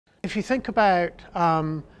if you think about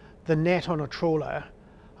the net on a trawler,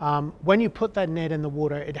 when you put that net in the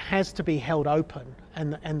water, it has to be held open,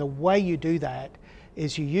 and the way you do that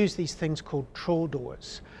is you use these things called trawl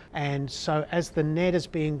doors. And so as the net is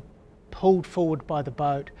being pulled forward by the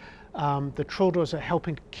boat, the trawl doors are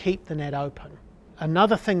helping to keep the net open.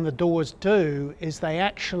 Another thing the doors do is they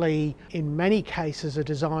actually, in many cases, are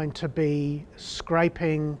designed to be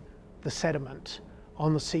scraping the sediment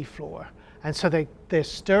on the seafloor. And so they're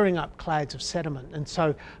stirring up clouds of sediment. And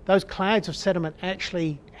so those clouds of sediment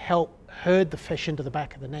actually help herd the fish into the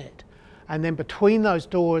back of the net. And then between those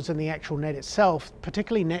doors and the actual net itself,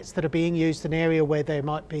 particularly nets that are being used in an area where there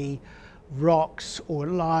might be rocks or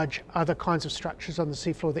large other kinds of structures on the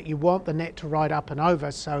seafloor that you want the net to ride up and over,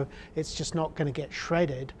 so it's just not going to get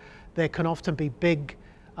shredded, there can often be big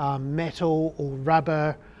metal or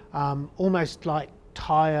rubber, almost like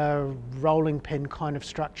tire rolling pin kind of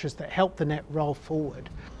structures that help the net roll forward.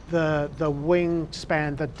 The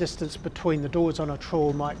wingspan, the distance between the doors on a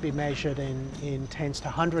trawl might be measured in tens to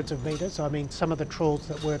hundreds of meters. I mean, some of the trawls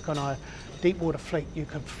that work on a deep water fleet, you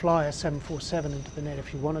could fly a 747 into the net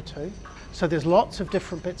if you wanted to. So there's lots of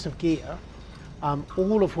different bits of gear,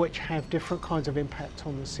 all of which have different kinds of impacts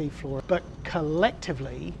on the seafloor. But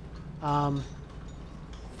collectively,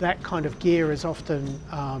 that kind of gear is often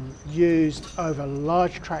used over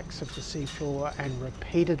large tracts of the seafloor and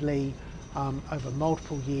repeatedly over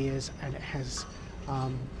multiple years, and it has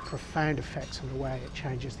profound effects on the way it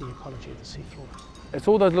changes the ecology of the seafloor. It's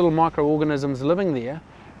all those little microorganisms living there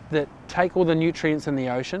that take all the nutrients in the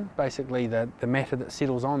ocean, basically the matter that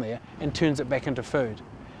settles on there, and turns it back into food.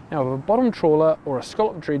 Now if a bottom trawler or a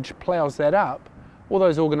scallop dredge ploughs that up, all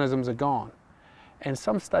those organisms are gone. And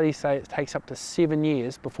some studies say it takes up to 7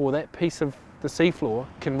 years before that piece of the seafloor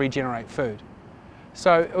can regenerate food.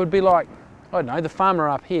 So it would be like, I don't know, the farmer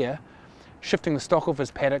up here shifting the stock off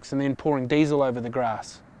his paddocks and then pouring diesel over the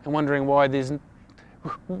grass and wondering why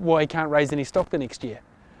he can't raise any stock the next year.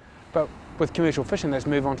 But with commercial fishing, they just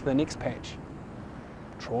move on to the next patch,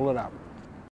 trawl it up.